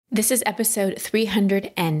This is episode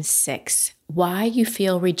 306, Why You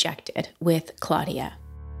Feel Rejected with Claudia.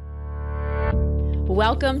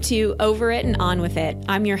 Welcome to Over It and On With It.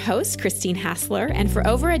 I'm your host, Christine Hassler, and for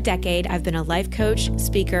over a decade, I've been a life coach,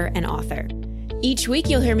 speaker, and author. Each week,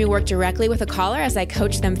 you'll hear me work directly with a caller as I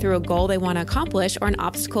coach them through a goal they want to accomplish or an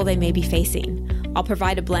obstacle they may be facing. I'll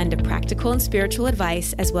provide a blend of practical and spiritual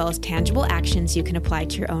advice, as well as tangible actions you can apply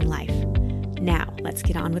to your own life. Now, let's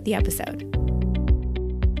get on with the episode.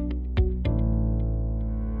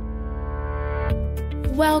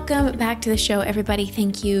 Welcome back to the show, everybody.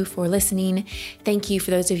 Thank you for listening. Thank you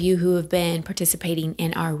for those of you who have been participating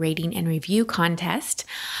in our rating and review contest.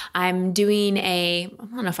 I'm doing I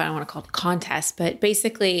don't know if I want to call it a contest, but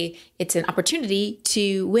basically it's an opportunity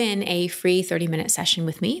to win a free 30-minute session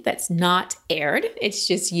with me that's not aired. It's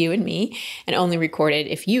just you and me and only recorded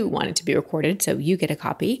if you want it to be recorded, so you get a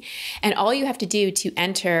copy. And all you have to do to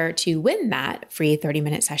enter to win that free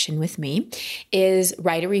 30-minute session with me is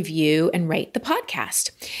write a review and rate the podcast.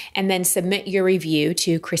 And then submit your review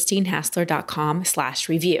to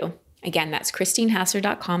christinehassler.com/review. Again, that's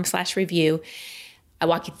christinehassler.com/review. I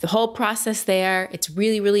walk you through the whole process there. It's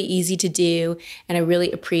really, really easy to do. And I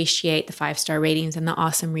really appreciate the 5-star ratings and the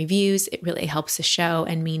awesome reviews. It really helps the show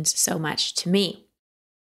and means so much to me.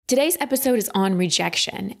 Today's episode is on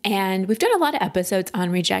rejection. And we've done a lot of episodes on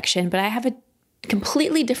rejection, but I have a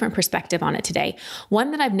completely different perspective on it today, one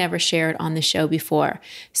that I've never shared on the show before.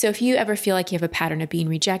 So if you ever feel like you have a pattern of being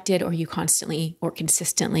rejected, or you constantly or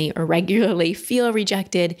consistently or regularly feel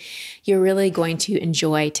rejected, you're really going to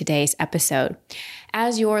enjoy today's episode.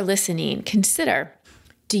 As you're listening, consider,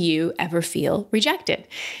 do you ever feel rejected?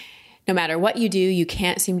 No matter what you do, you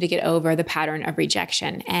can't seem to get over the pattern of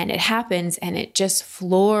rejection, and it happens and it just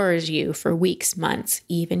floors you for weeks, months,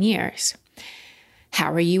 even years.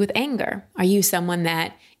 How are you with anger? Are you someone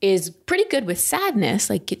that is pretty good with sadness?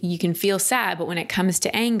 Like you can feel sad, but when it comes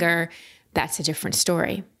to anger, that's a different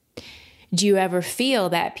story. Do you ever feel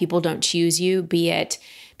that people don't choose you, be it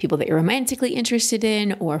people that you're romantically interested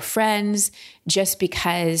in or friends, just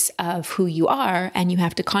because of who you are, and you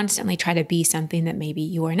have to constantly try to be something that maybe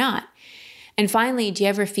you are not? And finally, do you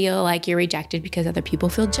ever feel like you're rejected because other people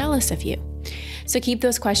feel jealous of you? So keep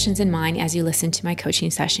those questions in mind as you listen to my coaching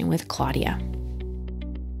session with Claudia.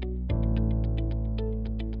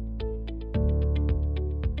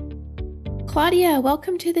 Claudia,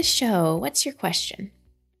 welcome to the show. What's your question?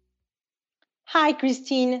 Hi,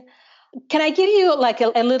 Christine. Can I give you like a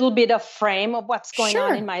little bit of frame of what's going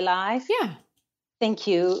on in my life? Yeah. Thank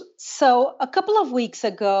you. So a couple of weeks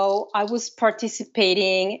ago, I was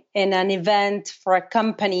participating in an event for a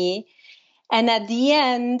company. And at the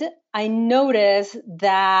end, I noticed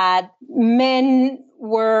that men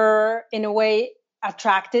were in a way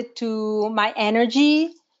attracted to my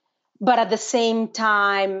energy, but at the same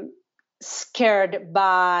time, scared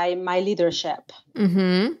by my leadership.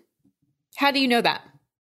 Mm-hmm. How do you know that?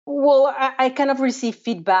 Well, I kind of received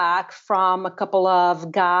feedback from a couple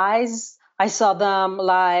of guys. I saw them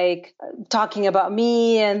like talking about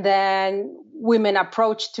me, and then women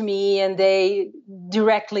approached to me and they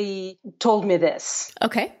directly told me this.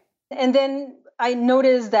 Okay. And then I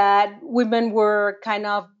noticed that women were kind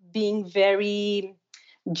of being very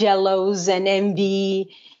jealous and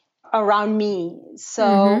envy around me.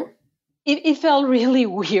 So it felt really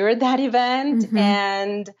weird, that event.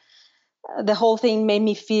 And the whole thing made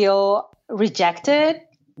me feel rejected.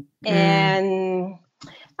 And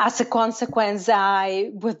as a consequence,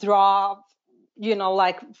 I withdraw,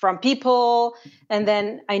 from people. And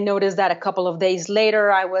then I noticed that a couple of days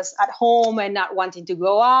later, I was at home and not wanting to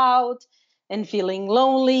go out and feeling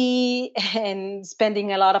lonely and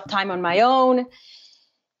spending a lot of time on my own.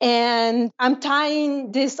 And I'm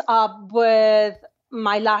tying this up with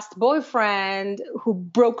my last boyfriend who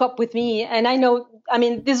broke up with me. And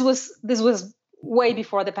this was way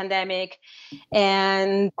before the pandemic.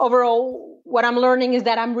 And overall, what I'm learning is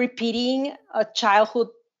that I'm repeating a childhood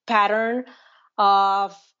pattern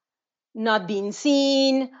of not being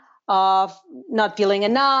seen, of not feeling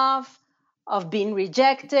enough, of being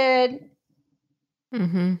rejected.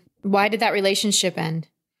 Mm-hmm. Why did that relationship end?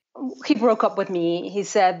 He broke up with me. He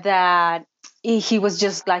said that he was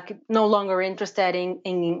just like no longer interested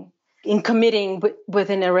in committing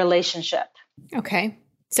within a relationship. Okay.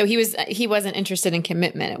 So he wasn't interested in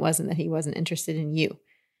commitment. It wasn't that he wasn't interested in you.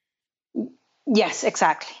 Yes,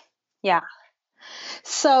 exactly. Yeah.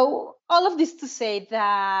 So all of this to say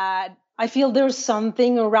that I feel there's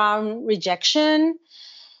something around rejection.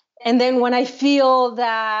 And then when I feel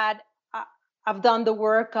that I've done the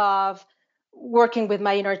work of working with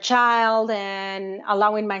my inner child and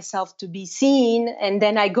allowing myself to be seen, and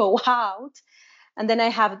then I go out, And then I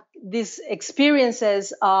have these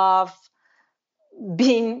experiences of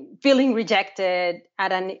feeling rejected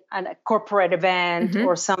at a corporate event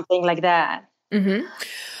or something like that.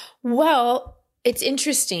 Well, it's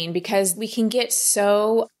interesting because we can get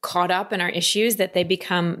so caught up in our issues that they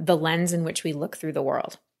become the lens in which we look through the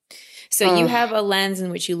world. So you have a lens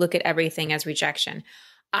in which you look at everything as rejection.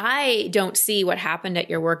 I don't see what happened at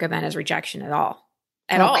your work event as rejection at all.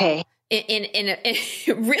 Okay. In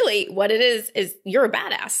really what it is you're a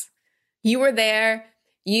badass. You were there.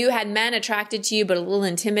 You had men attracted to you, but a little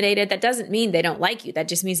intimidated. That doesn't mean they don't like you. That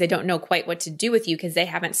just means they don't know quite what to do with you because they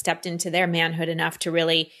haven't stepped into their manhood enough to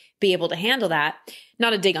really be able to handle that.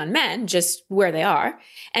 Not a dig on men, just where they are.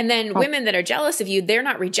 And then women that are jealous of you, they're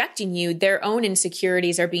not rejecting you. Their own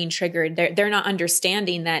insecurities are being triggered. They're not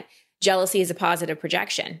understanding that jealousy is a positive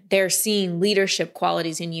projection. They're seeing leadership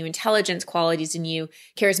qualities in you, intelligence qualities in you,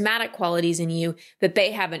 charismatic qualities in you that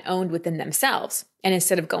they haven't owned within themselves. And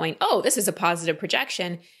instead of going, oh, this is a positive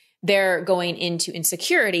projection, they're going into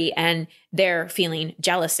insecurity and they're feeling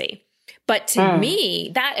jealousy. But to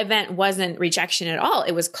me, that event wasn't rejection at all.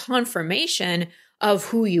 It was confirmation of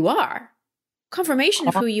who you are. Confirmation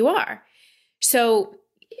of who you are. So,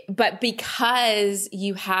 but because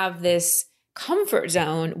you have this comfort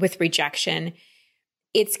zone with rejection,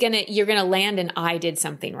 you're gonna land in I did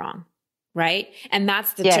something wrong, right? And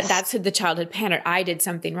that's the childhood pattern. I did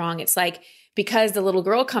something wrong. It's like because the little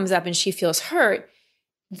girl comes up and she feels hurt,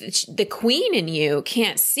 the queen in you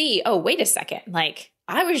can't see. Oh, wait a second, like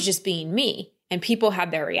I was just being me, and people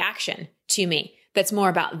have their reaction to me. That's more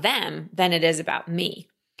about them than it is about me.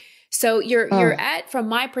 So you're at, from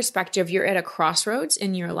my perspective, you're at a crossroads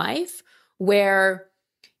in your life where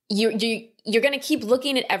you're going to keep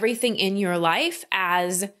looking at everything in your life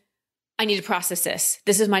as, I need to process this.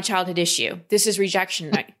 This is my childhood issue. This is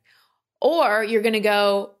rejection. Or you're going to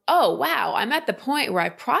go, oh, wow, I'm at the point where I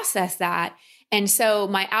process that. And so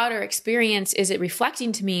my outer experience, is it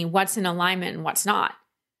reflecting to me what's in alignment and what's not?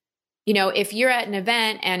 You know, if you're at an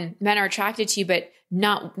event and men are attracted to you, but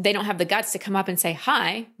they don't have the guts to come up and say,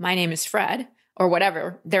 hi, my name is Fred, or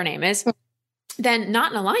whatever their name is, then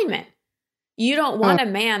not in alignment. You don't want a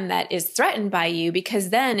man that is threatened by you, because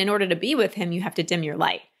then in order to be with him, you have to dim your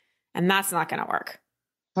light. And that's not going to work.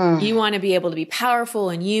 You want to be able to be powerful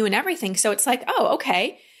in you and everything. So it's like, oh,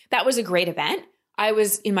 okay, that was a great event. I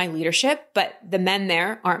was in my leadership, but the men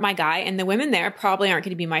there aren't my guy. And the women there probably aren't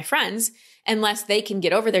going to be my friends unless they can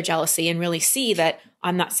get over their jealousy and really see that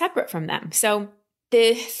I'm not separate from them. So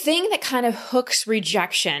the thing that kind of hooks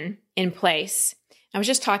rejection in place, I was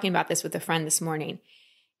just talking about this with a friend this morning,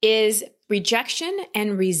 is rejection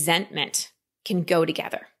and resentment can go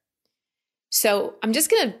together. So I'm just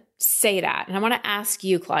going to say that. And I want to ask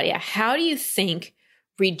you, Claudia, how do you think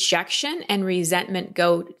rejection and resentment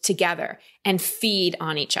go together and feed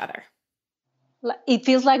on each other? It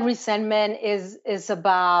feels like resentment is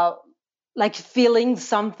about like feeling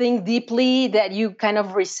something deeply that you kind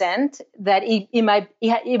of resent, that it might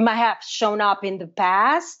have shown up in the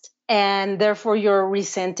past, and therefore you're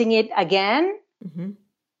resenting it again.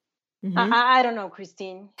 I don't know,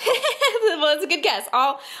 Christine. Well, it's a good guess.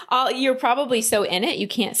 You're probably so in it, you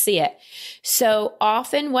can't see it. So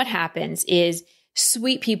often what happens is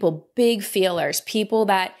sweet people, big feelers, people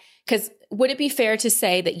that, because would it be fair to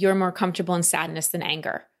say that you're more comfortable in sadness than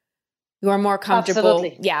anger? You're more comfortable,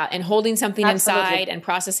 and holding something inside and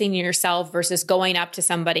processing yourself versus going up to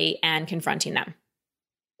somebody and confronting them.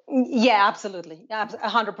 Yeah, absolutely.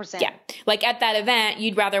 100%. Yeah. Like at that event,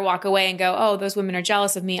 you'd rather walk away and go, oh, those women are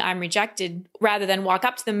jealous of me, I'm rejected, rather than walk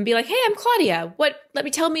up to them and be like, hey, I'm Claudia.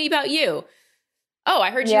 Tell me about you. Oh,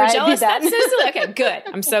 I heard you were jealous. That's so silly. Okay, good.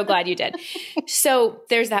 I'm so glad you did. So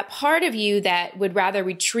there's that part of you that would rather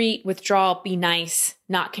retreat, withdraw, be nice,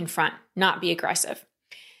 not confront, not be aggressive.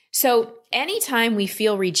 So anytime we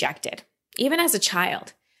feel rejected, even as a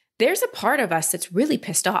child, there's a part of us that's really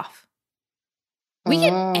pissed off. We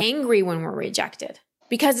get angry when we're rejected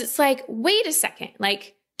because it's like, wait a second,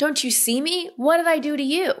 like, don't you see me? What did I do to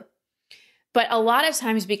you? But a lot of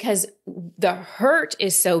times because the hurt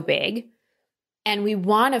is so big and we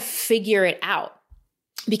want to figure it out,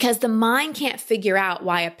 because the mind can't figure out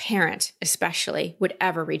why a parent especially would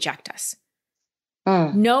ever reject us.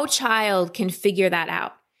 No child can figure that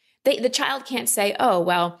out. The child can't say, oh,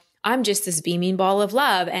 well, I'm just this beaming ball of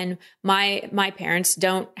love and my parents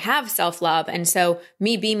don't have self-love. And so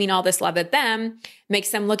me beaming all this love at them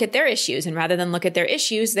makes them look at their issues. And rather than look at their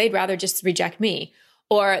issues, they'd rather just reject me.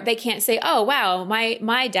 Or they can't say, oh, wow,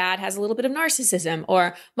 my dad has a little bit of narcissism,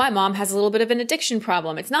 or my mom has a little bit of an addiction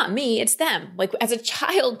problem. It's not me, it's them. Like as a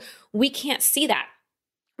child, we can't see that.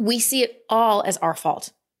 We see it all as our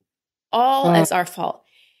fault. all as our fault.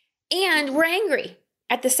 And we're angry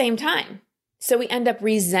at the same time. So we end up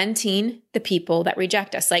resenting the people that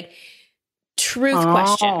reject us. Like, truth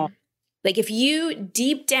question. Like, if you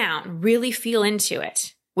deep down really feel into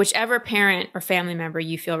it, whichever parent or family member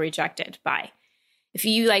you feel rejected by, if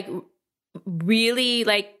you like really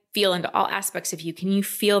like feel into all aspects of you, can you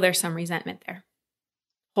feel there's some resentment there?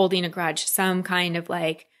 Holding a grudge, some kind of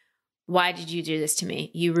like, why did you do this to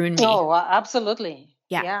me? You ruined me. Oh, absolutely.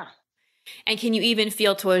 Yeah. And can you even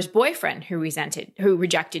feel towards boyfriend who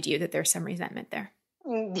rejected you, that there's some resentment there?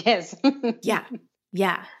 Yes.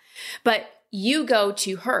 Yeah. But you go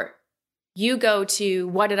to hurt. You go to,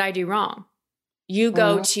 what did I do wrong? You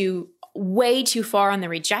go to way too far on the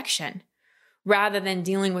rejection rather than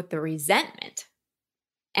dealing with the resentment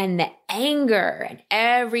and the anger and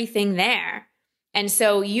everything there. And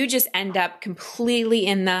so you just end up completely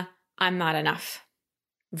in the, I'm not enough,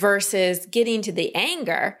 versus getting to the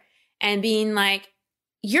anger and being like,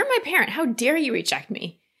 you're my parent. How dare you reject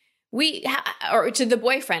me? Or to the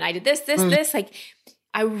boyfriend, I did this. Like,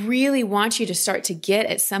 I really want you to start to get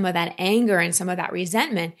at some of that anger and some of that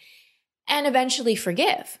resentment and eventually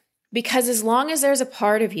forgive. Because as long as there's a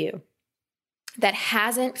part of you that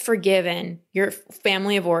hasn't forgiven your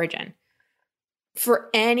family of origin for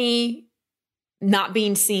any not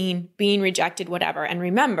being seen, being rejected, whatever. And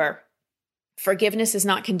remember, forgiveness is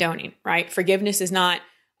not condoning, right? Forgiveness is not,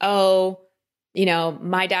 my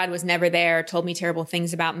dad was never there, told me terrible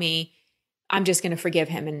things about me, I'm just going to forgive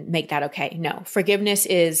him and make that okay. No, forgiveness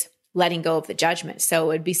is letting go of the judgment. So it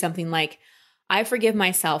would be something like, I forgive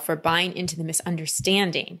myself for buying into the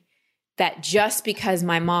misunderstanding that just because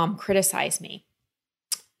my mom criticized me,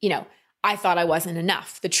 I thought I wasn't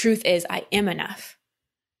enough. The truth is I am enough.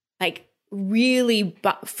 Like, really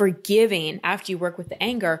forgiving after you work with the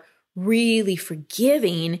anger, really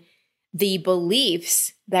forgiving the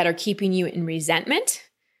beliefs that are keeping you in resentment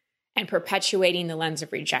and perpetuating the lens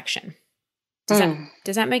of rejection.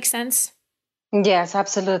 Does that make sense? Yes,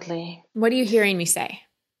 absolutely. What are you hearing me say?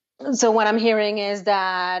 So what I'm hearing is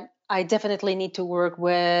that I definitely need to work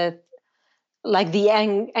with like the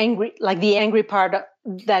angry part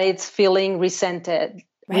that it's feeling resentment.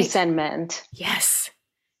 Yes.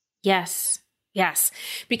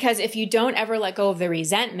 Because if you don't ever let go of the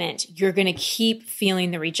resentment, you're going to keep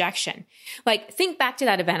feeling the rejection. Like, think back to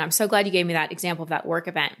that event. I'm so glad you gave me that example of that work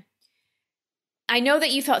event. I know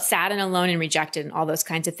that you felt sad and alone and rejected and all those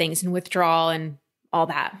kinds of things and withdrawal and all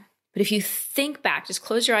that. But if you think back, just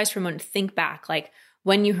close your eyes for a moment, think back, like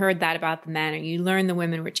when you heard that about the men or you learned the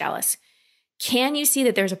women were jealous, can you see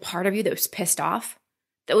that there's a part of you that was pissed off?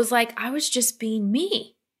 That was like, I was just being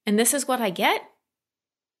me and this is what I get?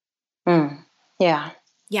 Yeah.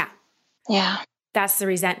 That's the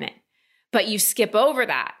resentment. But you skip over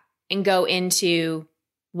that and go into,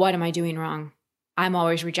 what am I doing wrong? I'm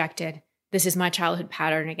always rejected. This is my childhood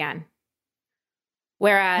pattern again.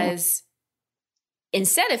 Whereas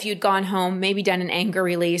instead, if you'd gone home, maybe done an anger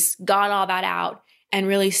release, got all that out and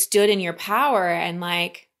really stood in your power and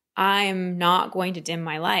like, I'm not going to dim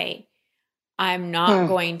my light. I'm not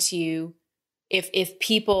going to, if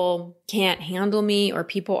people can't handle me or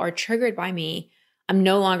people are triggered by me, I'm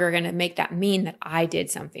no longer going to make that mean that I did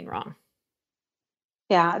something wrong.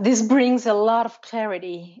 Yeah, this brings a lot of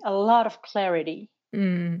clarity.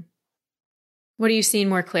 What are you seeing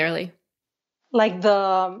more clearly? Like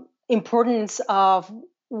the importance of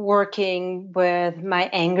working with my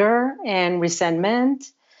anger and resentment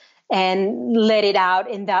and let it out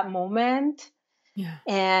in that moment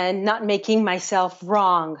and not making myself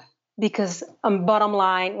wrong. Because bottom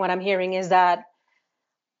line, what I'm hearing is that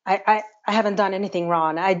I haven't done anything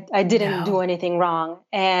wrong. I didn't do anything wrong.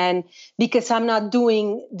 And because I'm not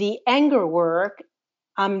doing the anger work,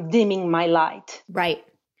 I'm dimming my light. Right.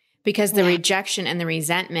 Because the rejection and the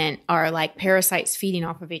resentment are like parasites feeding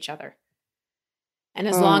off of each other. And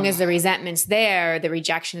as long as the resentment's there, the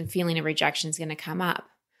rejection, feeling of rejection is going to come up.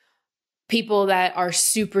 People that are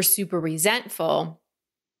super, super resentful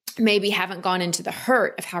maybe haven't gone into the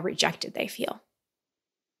hurt of how rejected they feel.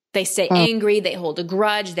 They stay angry, they hold a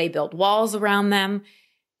grudge, they build walls around them,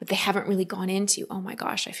 but they haven't really gone into, oh my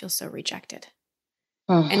gosh, I feel so rejected.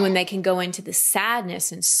 And when they can go into the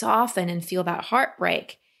sadness and soften and feel that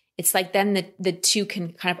heartbreak, it's like then the two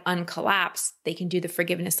can kind of uncollapse. They can do the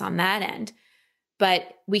forgiveness on that end.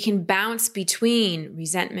 But we can bounce between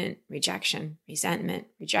resentment, rejection,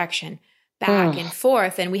 back and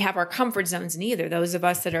forth. And we have our comfort zones in either. Those of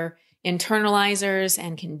us that are internalizers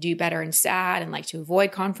and can do better in sad and like to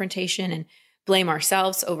avoid confrontation and blame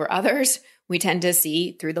ourselves over others, we tend to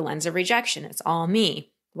see through the lens of rejection. It's all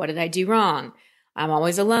me. What did I do wrong? I'm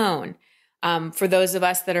always alone. For those of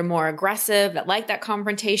us that are more aggressive, that like that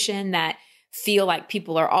confrontation, that feel like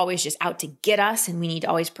people are always just out to get us and we need to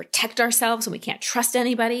always protect ourselves and we can't trust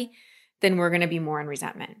anybody, then we're going to be more in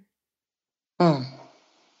resentment.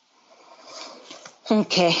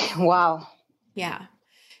 Okay. Wow. Yeah.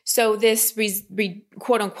 So this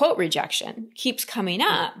quote unquote rejection keeps coming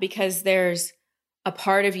up because there's a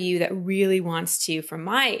part of you that really wants to, from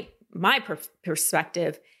my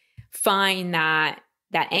perspective, find that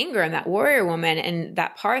anger and that warrior woman and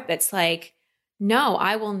that part that's like, no,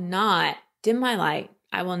 I will not dim my light.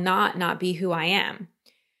 I will not be who I am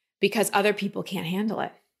because other people can't handle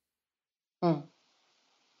it.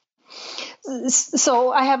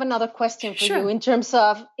 So I have another question for you in terms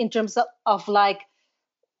of like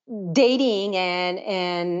dating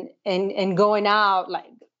and going out, like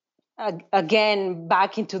again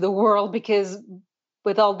back into the world, because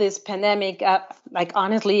with all this pandemic, like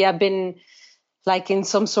honestly, I've been like in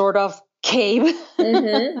some sort of cave.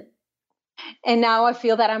 Mm-hmm. And now I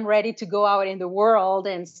feel that I'm ready to go out in the world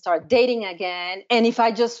and start dating again. And if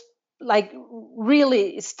I just like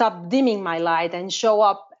really stop dimming my light and show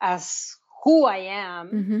up as who I am,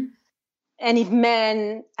 mm-hmm. and if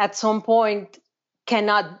men at some point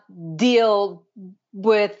cannot deal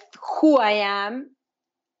with who I am,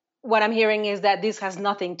 what I'm hearing is that this has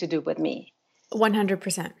nothing to do with me.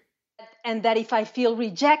 100%. And that if I feel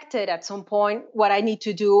rejected at some point, what I need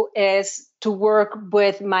to do is to work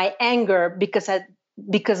with my anger because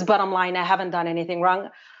bottom line, I haven't done anything wrong.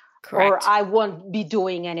 Correct. Or I won't be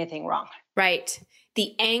doing anything wrong. Right.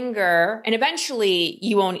 The anger, and eventually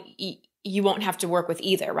you won't have to work with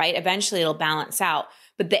either, right? Eventually it'll balance out.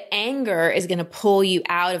 But the anger is going to pull you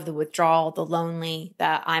out of the withdrawal, the lonely,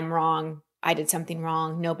 the I'm wrong, I did something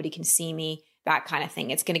wrong, nobody can see me, that kind of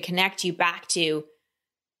thing. It's going to connect you back to,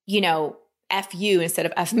 F you instead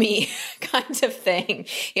of F me kind of thing.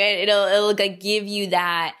 It'll like give you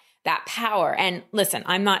that power. And listen,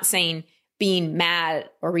 I'm not saying being mad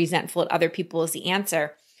or resentful at other people is the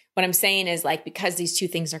answer. What I'm saying is like, because these two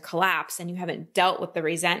things are collapsed and you haven't dealt with the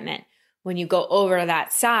resentment, when you go over to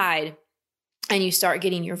that side and you start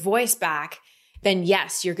getting your voice back, then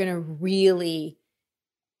yes, you're going to really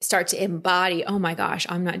start to embody, oh my gosh,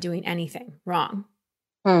 I'm not doing anything wrong.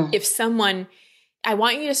 I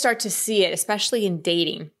want you to start to see it, especially in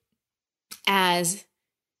dating, as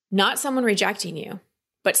not someone rejecting you,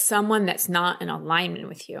 but someone that's not in alignment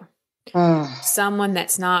with you. Someone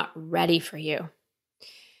that's not ready for you.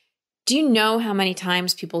 Do you know how many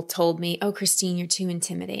times people told me, oh, Christine, you're too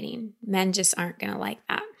intimidating. Men just aren't going to like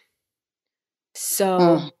that.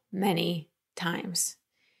 So many times.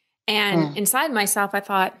 And inside myself, I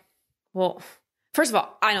thought, well, first of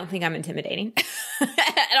all, I don't think I'm intimidating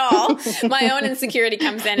at all. My own insecurity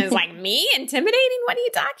comes in and is like, me intimidating? What are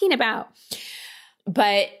you talking about?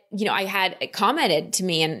 But, I had it commented to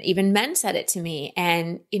me and even men said it to me.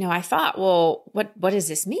 And, I thought, well, what does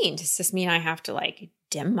this mean? Does this mean I have to like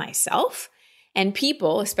dim myself? And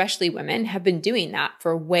people, especially women, have been doing that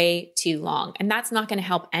for way too long. And that's not going to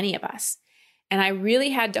help any of us. And I really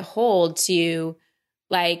had to hold to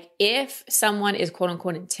like, if someone is quote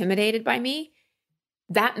unquote intimidated by me,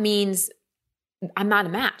 that means I'm not a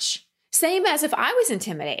match. Same as if I was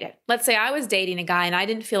intimidated. Let's say I was dating a guy and I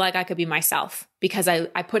didn't feel like I could be myself because I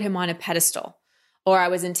put him on a pedestal, or I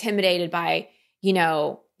was intimidated by,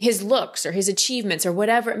 his looks or his achievements or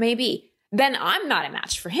whatever it may be. Then I'm not a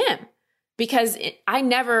match for him because I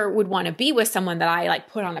never would want to be with someone that I like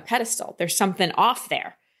put on a pedestal. There's something off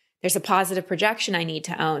there. There's a positive projection I need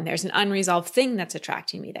to own. There's an unresolved thing that's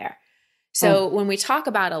attracting me there. So when we talk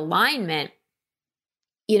about alignment,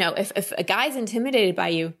 if a guy's intimidated by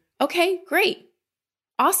you, okay, great.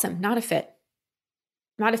 Awesome. Not a fit.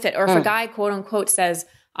 Not a fit. Or if a guy, quote unquote, says,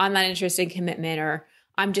 I'm not interested in commitment, or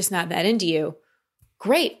I'm just not that into you.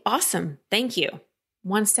 Great. Awesome. Thank you.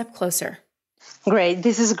 One step closer. Great.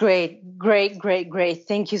 This is great. Great.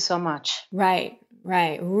 Thank you so much. Right.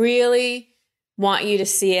 Really want you to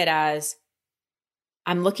see it as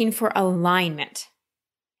I'm looking for alignment.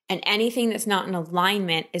 And anything that's not in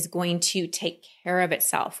alignment is going to take care of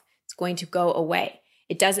itself. It's going to go away.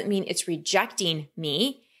 It doesn't mean it's rejecting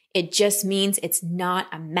me. It just means it's not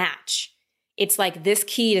a match. It's like this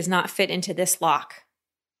key does not fit into this lock.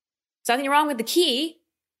 There's nothing wrong with the key.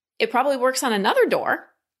 It probably works on another door.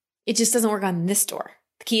 It just doesn't work on this door.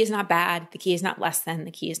 The key is not bad. The key is not less than.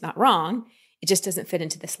 The key is not wrong. It just doesn't fit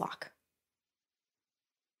into this lock.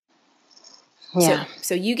 Yeah.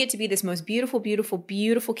 So you get to be this most beautiful, beautiful,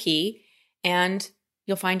 beautiful key, and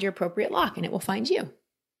you'll find your appropriate lock and it will find you.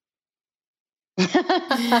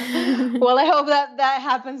 Well, I hope that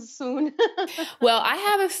happens soon. Well, I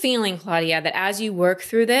have a feeling, Claudia, that as you work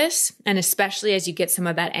through this, and especially as you get some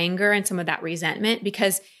of that anger and some of that resentment,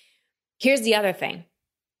 because here's the other thing.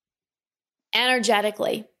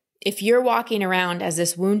 Energetically, if you're walking around as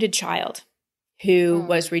this wounded child who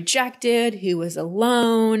was rejected, who was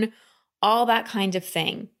alone, all that kind of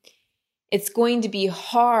thing, it's going to be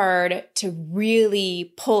hard to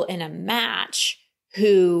really pull in a match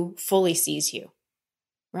who fully sees you,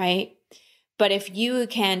 right? But if you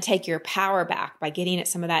can take your power back by getting at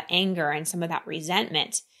some of that anger and some of that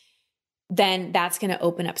resentment, then that's going to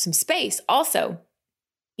open up some space. Also,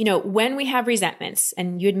 when we have resentments,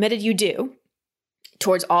 and you admitted you do,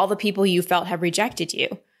 towards all the people you felt have rejected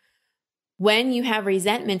you, when you have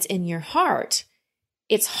resentments in your heart,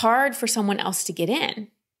 it's hard for someone else to get in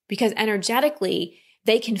because energetically,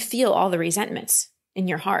 they can feel all the resentments in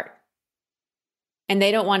your heart. And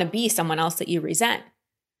they don't want to be someone else that you resent.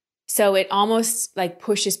 So it almost like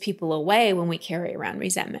pushes people away when we carry around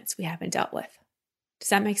resentments we haven't dealt with. Does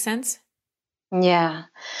that make sense? Yeah.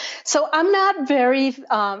 So I'm not very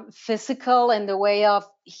physical in the way of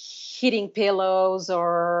hitting pillows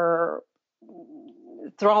or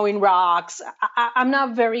throwing rocks. I'm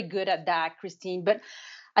not very good at that, Christine, but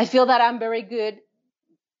I feel that I'm very good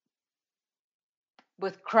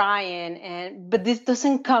with crying, but this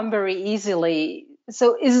doesn't come very easily.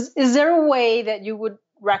 So is there a way that you would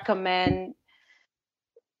recommend,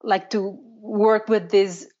 like, to work with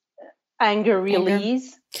this anger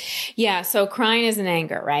release? Yeah. So crying is an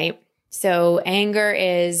anger, right? So anger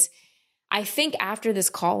is, I think after this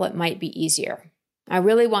call, it might be easier. I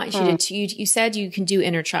really want you to, you said you can do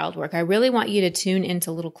inner child work. I really want you to tune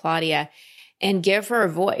into little Claudia and give her a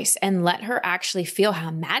voice and let her actually feel how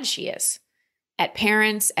mad she is at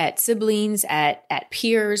parents, at siblings, at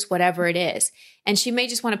peers, whatever it is. And she may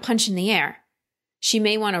just want to punch in the air. She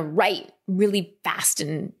may want to write really fast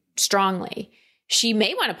and strongly. She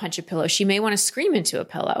may want to punch a pillow. She may want to scream into a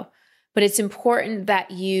pillow. But it's important that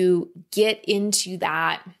you get into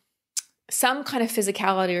that, some kind of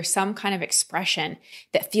physicality or some kind of expression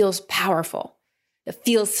that feels powerful, that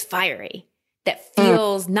feels fiery, that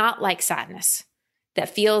feels not like sadness, that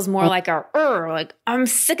feels more like like, I'm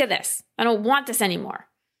sick of this. I don't want this anymore.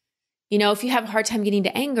 If you have a hard time getting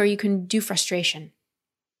to anger, you can do frustration.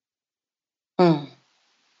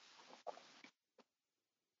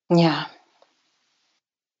 Yeah.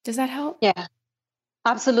 Does that help? Yeah,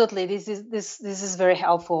 absolutely. This is very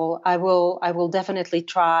helpful. I will definitely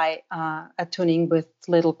try attuning with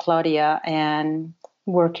little Claudia and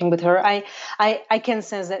working with her. I can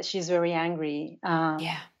sense that she's very angry.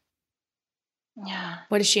 Yeah.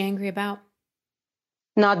 What is she angry about?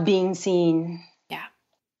 Not being seen. Yeah.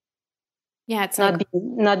 Yeah, it's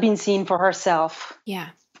not being seen for herself. Yeah.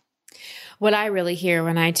 What I really hear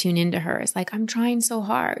when I tune into her is like, I'm trying so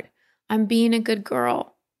hard. I'm being a good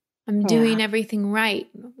girl. I'm doing everything right.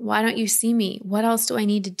 Why don't you see me? What else do I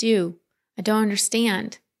need to do? I don't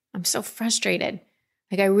understand. I'm so frustrated.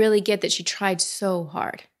 Like, I really get that she tried so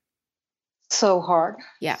hard. So hard.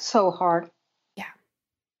 Yeah. So hard. Yeah.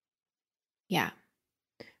 Yeah.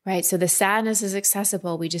 Right. So the sadness is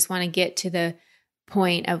accessible. We just want to get to the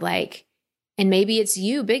point of like, and maybe it's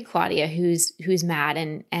you, big Claudia, who's mad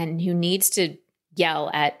and who needs to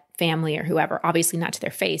yell at family or whoever, obviously not to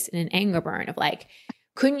their face, in an anger burn of like,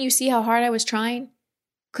 couldn't you see how hard I was trying?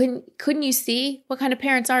 Couldn't you see? What kind of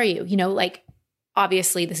parents are you? Like,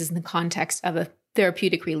 obviously this is in the context of a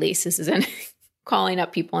therapeutic release. This isn't calling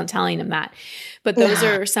up people and telling them that. But those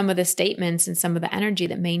are some of the statements and some of the energy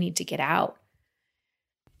that may need to get out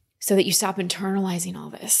so that you stop internalizing all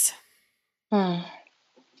this.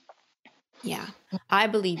 Yeah. I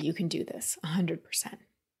believe you can do this 100%.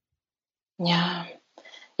 Yeah.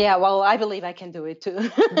 Yeah. Well, I believe I can do it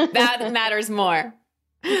too. That matters more.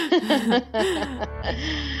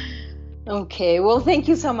 Okay. Well, thank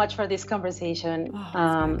you so much for this conversation.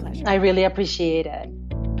 I really appreciate it.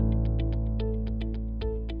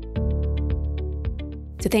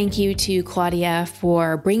 So thank you to Claudia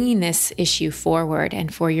for bringing this issue forward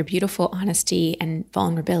and for your beautiful honesty and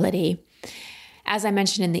vulnerability. As I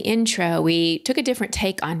mentioned in the intro, we took a different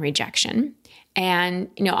take on rejection. And,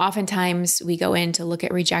 oftentimes we go in to look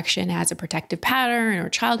at rejection as a protective pattern or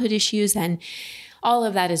childhood issues, and all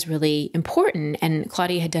of that is really important. And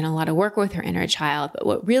Claudia had done a lot of work with her inner child. But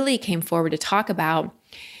what really came forward to talk about,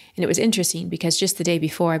 and it was interesting because just the day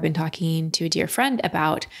before I've been talking to a dear friend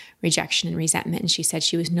about rejection and resentment, and she said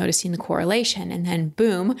she was noticing the correlation. And then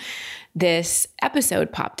boom, this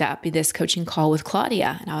episode popped up, this coaching call with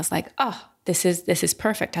Claudia. And I was like, oh, this is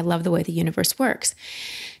perfect. I love the way the universe works.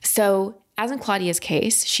 So as in Claudia's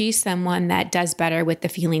case, she's someone that does better with the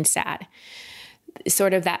feeling sad,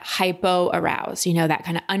 sort of that hypo-aroused, that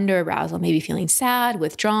kind of under-arousal, maybe feeling sad,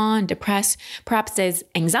 withdrawn, depressed. Perhaps there's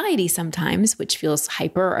anxiety sometimes, which feels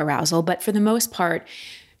hyper-arousal, but for the most part,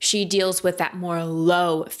 she deals with that more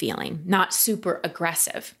low feeling, not super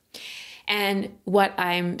aggressive. And what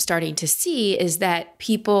I'm starting to see is that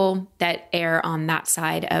people that err on that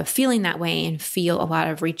side of feeling that way and feel a lot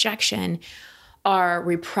of rejection are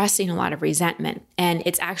repressing a lot of resentment. And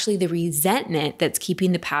it's actually the resentment that's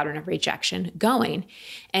keeping the pattern of rejection going.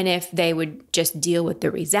 And if they would just deal with the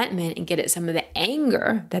resentment and get at some of the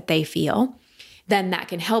anger that they feel, then that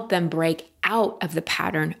can help them break out of the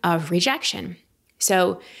pattern of rejection.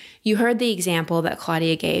 So you heard the example that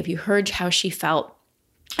Claudia gave. You heard how she felt.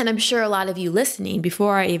 And I'm sure a lot of you listening,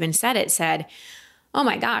 before I even said it, said, oh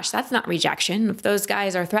my gosh, that's not rejection. If those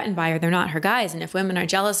guys are threatened by her, they're not her guys. And if women are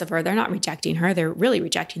jealous of her, they're not rejecting her. They're really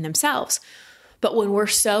rejecting themselves. But when we're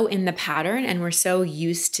so in the pattern and we're so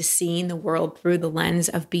used to seeing the world through the lens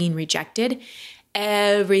of being rejected,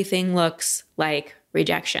 everything looks like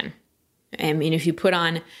rejection. I mean, if you put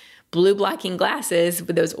on blue blocking glasses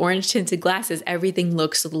with those orange tinted glasses, everything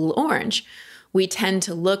looks a little orange. We tend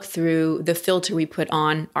to look through the filter we put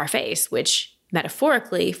on our face, which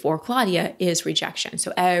metaphorically for Claudia is rejection.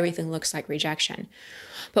 So everything looks like rejection.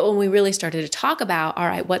 But when we really started to talk about, all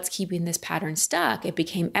right, what's keeping this pattern stuck, it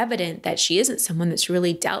became evident that she isn't someone that's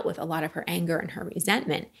really dealt with a lot of her anger and her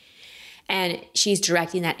resentment. And she's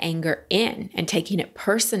directing that anger in and taking it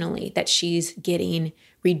personally that she's getting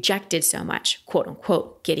rejected so much, quote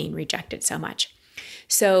unquote, getting rejected so much.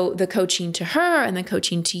 So the coaching to her and the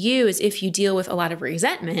coaching to you is if you deal with a lot of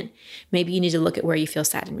resentment, maybe you need to look at where you feel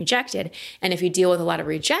sad and rejected. And if you deal with a lot of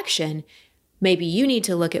rejection, maybe you need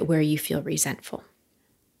to look at where you feel resentful.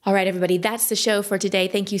 All right, everybody, that's the show for today.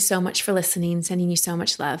 Thank you so much for listening, sending you so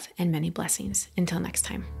much love and many blessings. Until next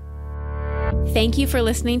time. Thank you for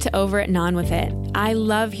listening to Over It and On With It. I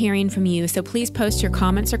love hearing from you, so please post your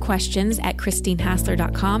comments or questions at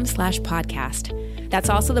christinehassler.com/podcast. That's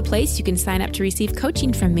also the place you can sign up to receive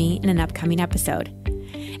coaching from me in an upcoming episode.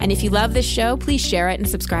 And if you love this show, please share it and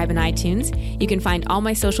subscribe in iTunes. You can find all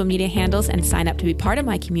my social media handles and sign up to be part of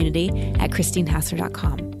my community at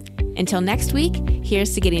christinehassler.com. Until next week,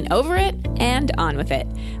 here's to getting over it and on with it.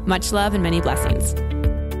 Much love and many blessings.